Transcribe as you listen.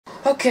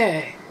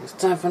Okay, it's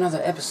time for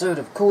another episode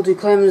of Cool Dude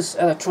Clem's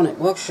Electronic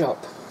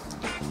Workshop.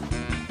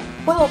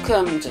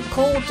 Welcome to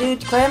Cool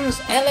Dude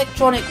Clem's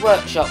Electronic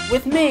Workshop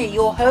with me,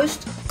 your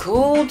host,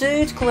 Cool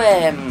Dude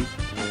Clem.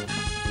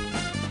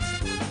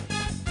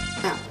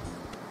 Now,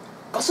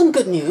 got some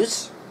good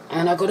news,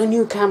 and I got a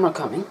new camera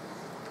coming,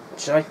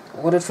 which I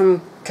ordered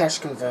from Cash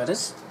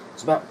Converters.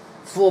 It's about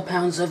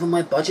 £4 over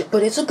my budget,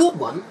 but it's a good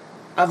one.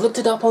 I've looked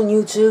it up on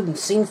YouTube and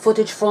seen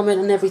footage from it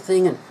and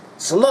everything, and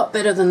it's a lot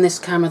better than this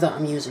camera that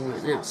I'm using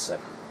right now, so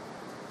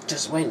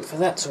just waiting for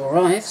that to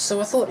arrive. So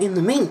I thought in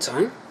the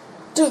meantime,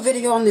 do a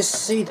video on this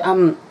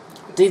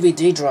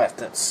DVD drive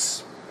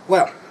that's,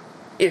 well,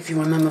 if you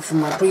remember from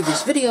my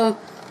previous video,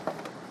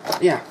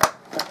 yeah,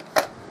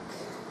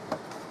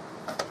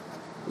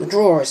 the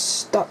drawer is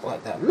stuck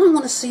like that, and I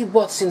want to see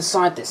what's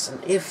inside this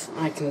and if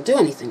I can do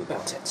anything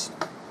about it.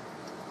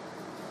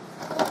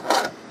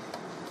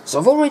 So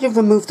I've already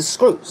removed the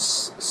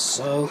screws,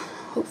 so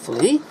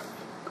hopefully,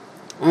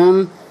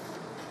 I'm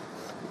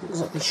not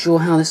exactly sure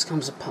how this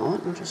comes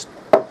apart.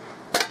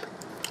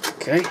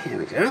 Okay, here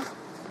we go.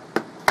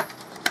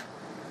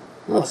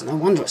 Oh, it's no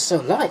wonder it's so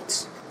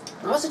light.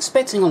 I was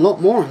expecting a lot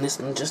more on this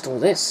than just all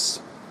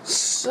this.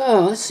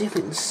 So, let's see if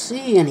we can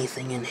see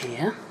anything in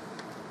here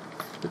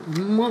that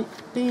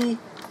might be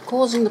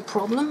causing the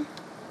problem.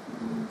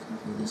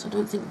 I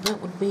don't think that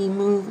would be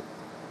the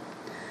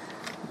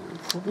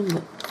problem,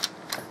 but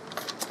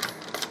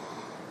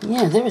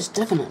yeah, there is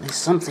definitely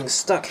something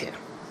stuck here.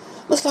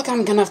 Looks like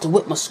I'm going to have to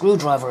whip my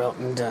screwdriver out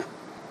and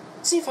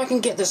see if I can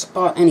get this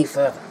apart any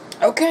further.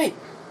 Okay.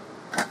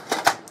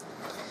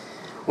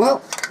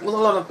 Well, with a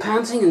lot of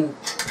panting and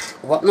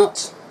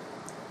whatnot,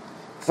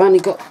 finally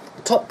got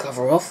the top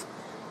cover off.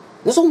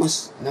 There's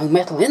almost no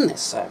metal in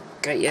this, so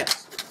okay, yeah.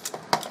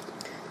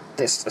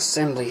 This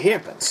assembly here,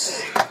 but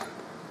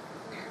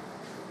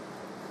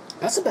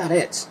that's about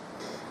it.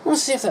 I want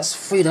to see if that's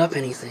freed up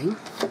anything.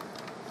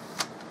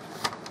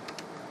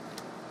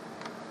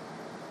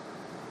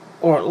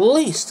 Or at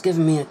least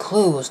giving me a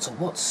clue as to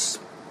what's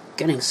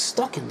getting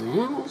stuck in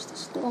there. Is there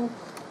still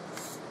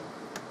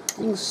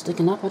things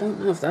sticking up? I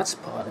don't know if that's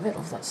part of it, or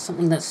if that's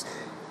something that's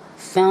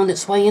found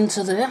its way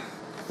into there.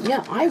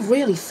 Yeah, I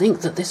really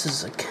think that this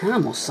is a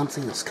cam or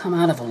something that's come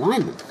out of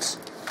alignment.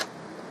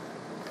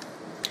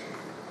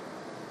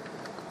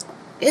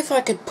 If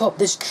I could pop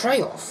this tray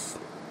off,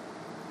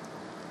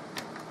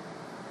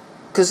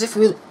 because if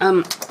we,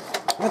 I'll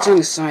turn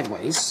this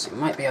sideways, you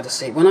might be able to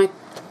see. When I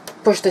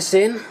push this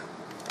in,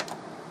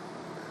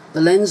 the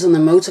lens and the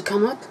motor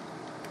come up.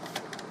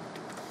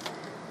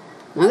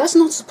 Now that's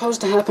not supposed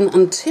to happen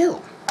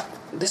until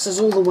this is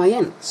all the way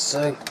in,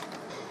 so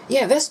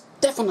yeah, there's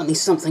definitely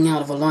something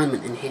out of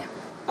alignment in here.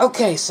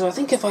 Okay, so I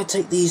think if I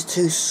take these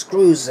two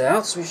screws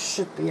out, we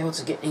should be able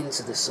to get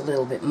into this a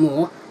little bit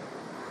more.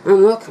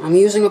 And look, I'm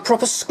using a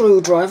proper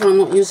screwdriver, I'm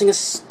not using a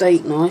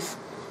steak knife.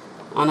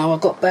 I know I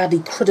got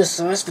badly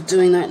criticised for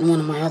doing that in one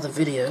of my other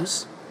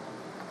videos.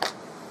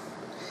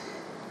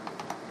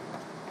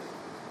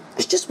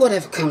 It's just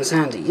whatever comes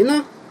handy, you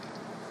know?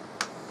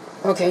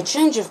 Okay,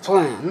 change of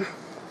plan.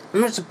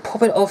 I'm going to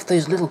pop it off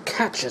these little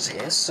catches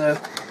here, so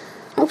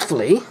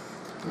hopefully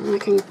I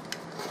can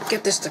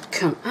get this to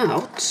come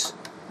out,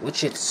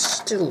 which it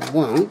still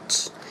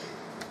won't.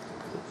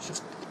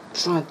 Just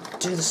try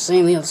to do the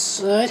same the other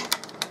side.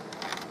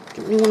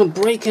 Don't really want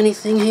to break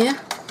anything here.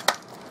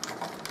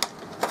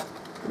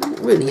 I don't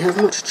really have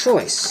much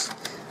choice.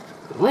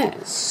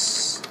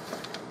 Unless...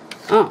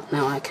 oh,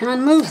 now I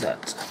can move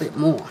that a bit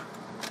more.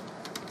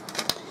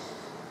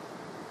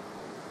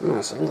 Oh,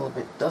 it's a little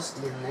bit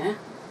dusty in there.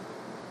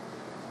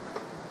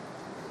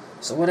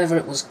 So whatever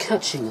it was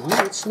catching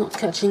on, it's not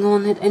catching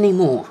on it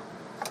anymore.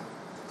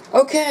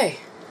 Okay,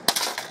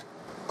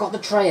 got the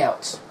tray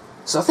out.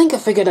 So I think I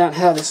figured out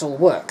how this all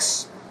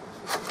works.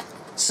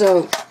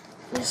 So,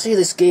 you see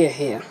this gear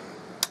here.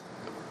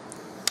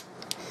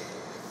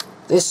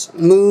 This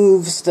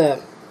moves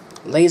the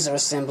laser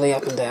assembly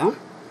up and down.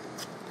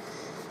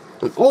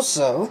 And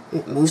also,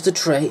 it moves the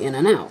tray in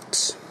and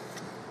out.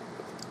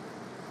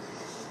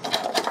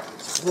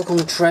 So look on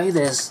the tray,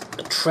 there's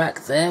a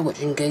track there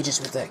which engages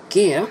with that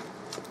gear.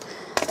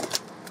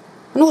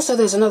 And also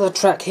there's another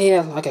track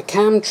here, like a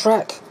cam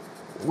track,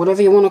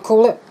 whatever you want to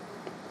call it.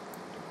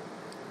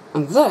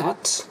 And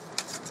that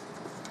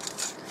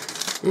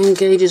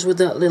engages with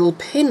that little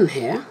pin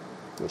here,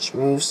 which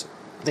moves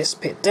this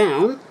bit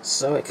down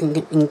so it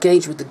can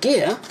engage with the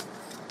gear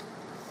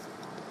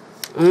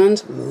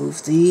and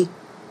move the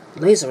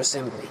laser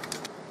assembly.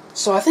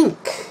 So I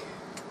think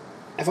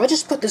if I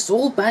just put this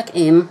all back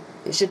in,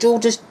 it should all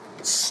just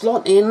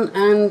slot in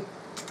and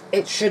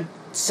it should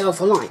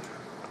self-align.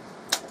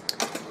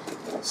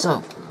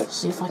 So, let's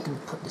see if I can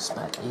put this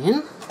back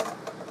in.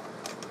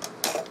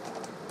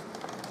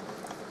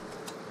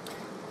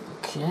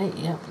 Okay,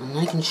 yeah, I'm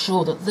making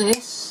sure that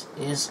this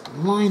is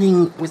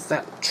lining with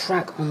that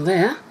track on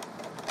there.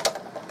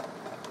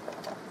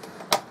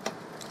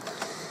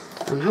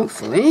 And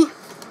hopefully,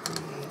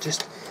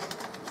 just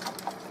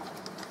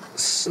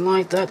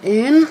slide that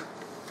in.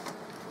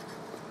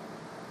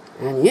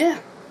 And yeah,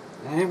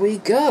 There we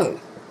go.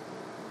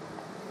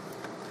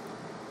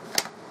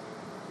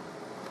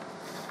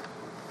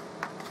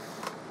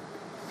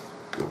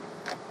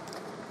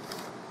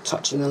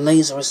 Touching the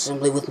laser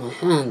assembly with my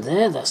hand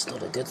there, that's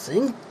not a good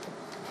thing.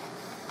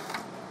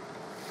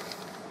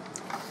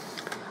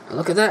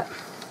 Look at that.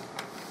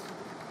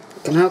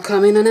 It can now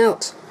come in and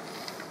out.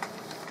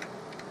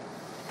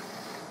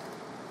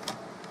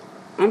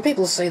 And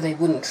people say they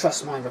wouldn't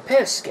trust my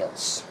repair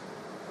skills.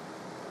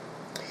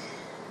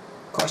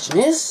 Question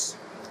is,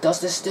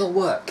 does this still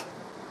work?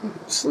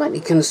 Slightly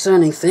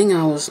concerning thing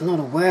I was not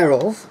aware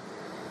of.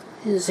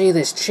 You see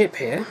this chip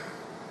here.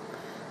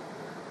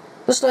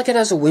 Looks like it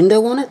has a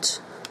window on it.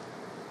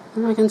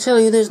 And I can tell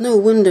you there's no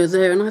window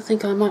there, and I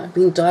think I might have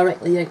been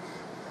directly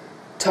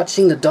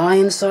touching the die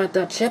inside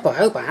that chip. I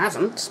hope I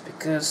haven't,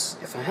 because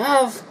if I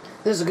have,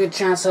 there's a good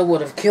chance I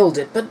would have killed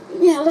it. But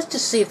yeah, let's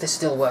just see if this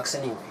still works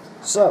anyway.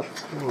 So,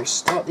 we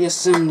start the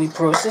assembly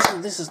process,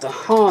 and this is the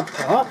hard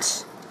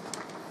part.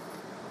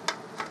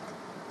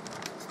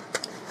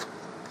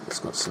 It's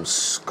got some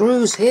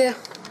screws here.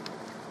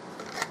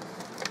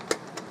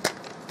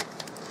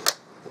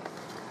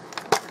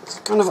 It's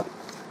kind of a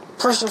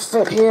pressure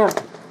fit here.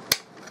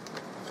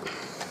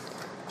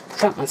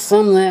 Trap my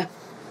thumb there.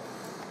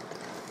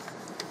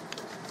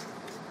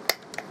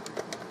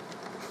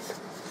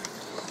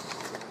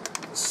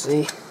 Let's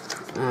see.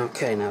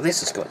 Okay, now this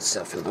has got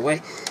itself in the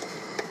way.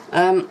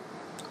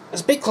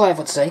 As Big Clive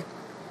would say,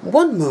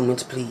 one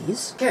moment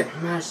please. Okay,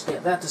 managed to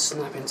get that to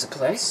snap into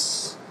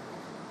place.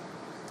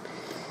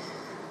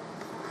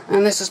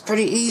 And this is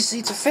pretty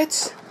easy to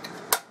fit.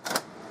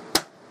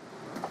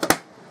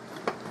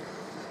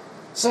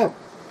 So,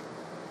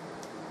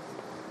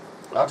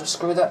 I'll just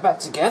screw that back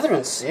together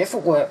and see if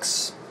it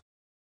works.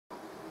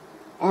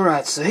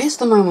 Alright, so here's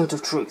the moment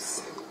of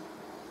truth.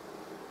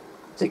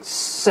 To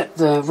accept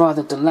the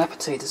rather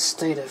dilapidated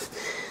state of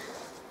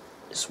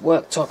this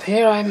worktop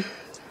here,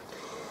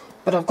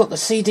 but I've got the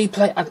CD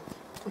player. I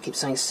keep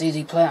saying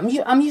CD player.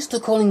 I'm used to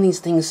calling these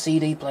things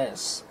CD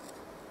players.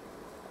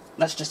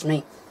 That's just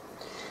me.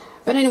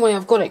 But anyway,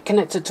 I've got it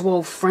connected to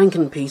old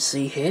Franken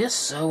PC here,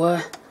 so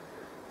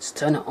let's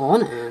turn it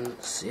on and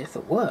see if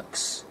it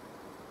works.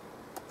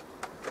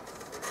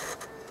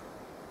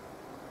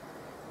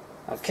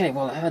 Okay,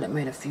 well, I heard it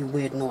made a few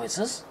weird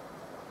noises.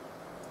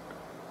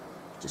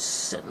 Just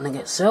settling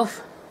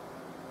itself.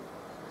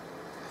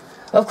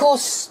 Of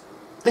course,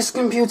 this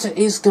computer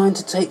is going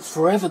to take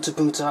forever to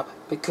boot up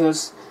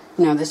because,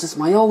 you know, this is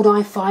my old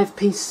i5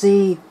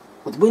 PC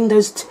with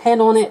Windows 10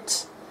 on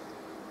it.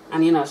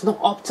 And, you know, it's not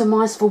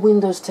optimized for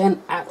Windows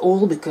 10 at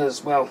all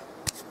because, well,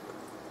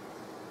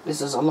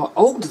 this is a lot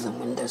older than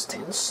Windows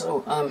 10.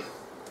 So,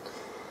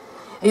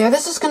 yeah,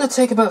 this is going to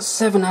take about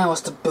 7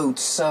 hours to boot.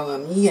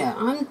 So, yeah,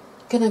 I'm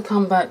going to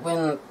come back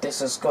when this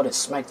has got it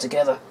smacked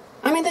together.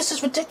 I mean, this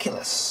is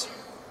ridiculous.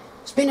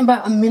 It's been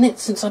about a minute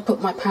since I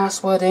put my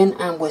password in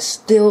and we're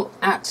still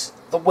at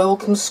the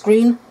welcome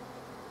screen.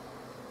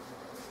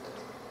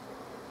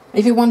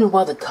 If you wonder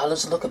why the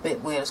colours look a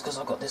bit weird, it's because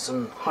I've got this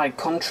in high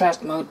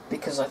contrast mode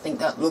because I think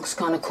that looks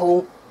kind of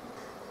cool.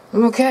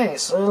 Okay,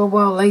 so a little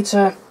while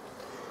later,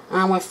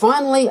 and we're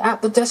finally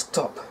at the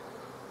desktop.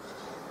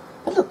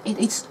 But look,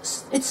 it's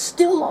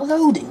still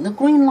loading. The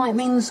green light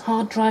means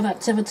hard drive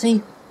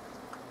activity.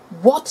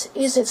 What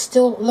is it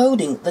still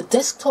loading? The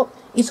desktop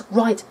is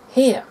right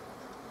here.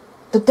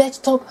 The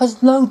desktop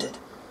has loaded.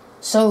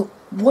 So,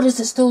 what is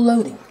it still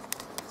loading?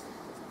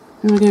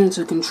 I'm going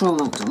to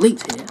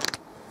Control-Alt-Delete here.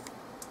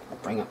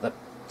 Bring up the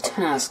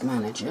task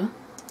manager.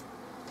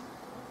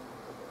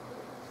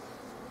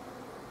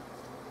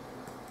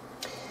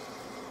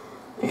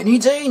 Any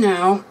day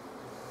now.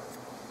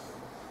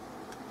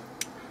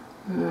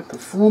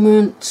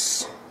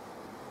 Performance.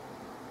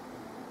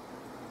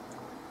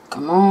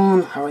 Come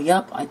on, hurry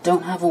up. I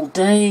don't have all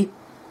day.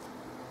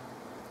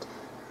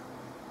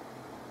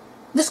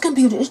 This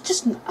computer is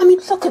just, I mean,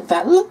 look at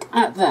that. Look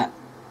at that.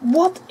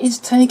 What is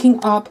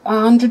taking up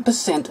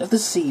 100% of the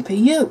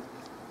CPU?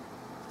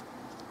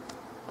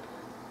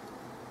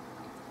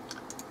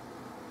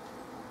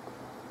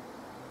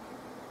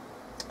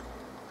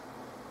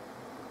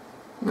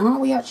 Now, are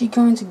we actually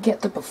going to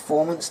get the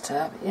performance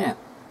tab? Yeah.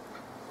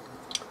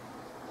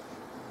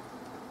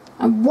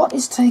 And what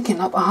is taking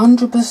up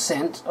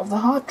 100% of the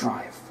hard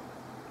drive?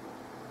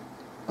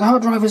 The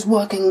hard drive is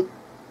working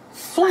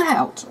flat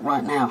out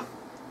right now.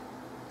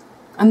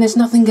 And there's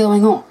nothing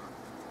going on.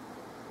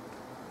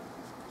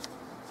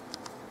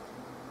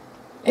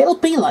 It'll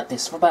be like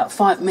this for about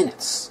 5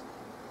 minutes.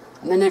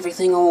 And then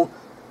everything will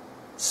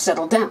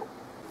settle down.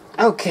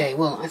 Okay,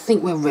 well, I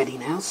think we're ready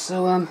now.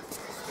 So,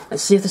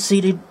 let's see if the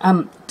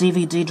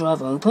DVD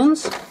drive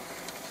opens.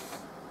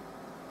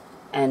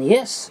 And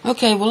yes.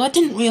 Okay, well, I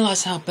didn't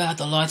realise how bad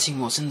the lighting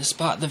was in this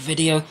part of the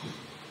video.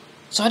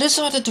 So I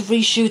decided to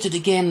reshoot it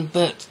again,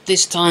 but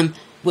this time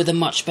with a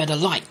much better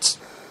light.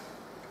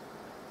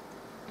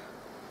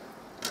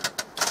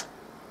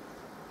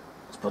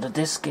 Let's put a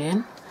disc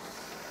in.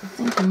 I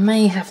think I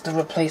may have to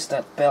replace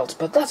that belt,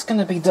 but that's going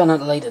to be done at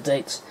a later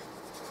date.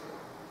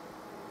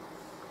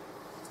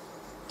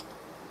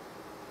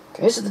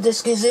 Okay, so the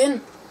disc is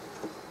in.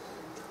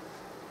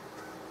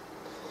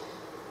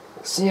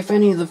 Let's see if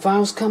any of the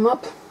files come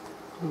up.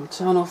 I'll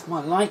turn off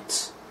my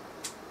light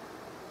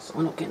so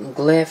I'm not getting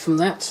glare from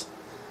that.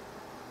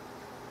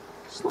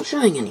 It's not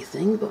showing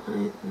anything, but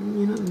it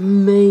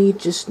may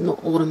just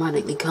not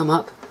automatically come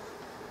up.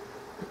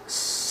 Let's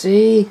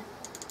see.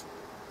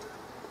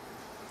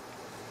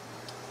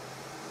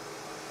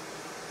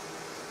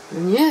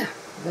 And yeah,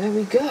 there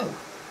we go.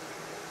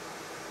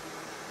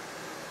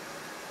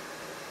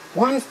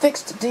 One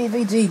fixed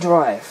DVD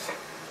drive.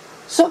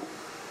 So,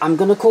 I'm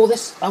going to call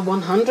this a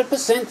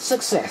 100%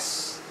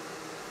 success.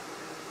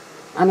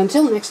 And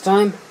until next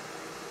time,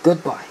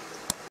 goodbye.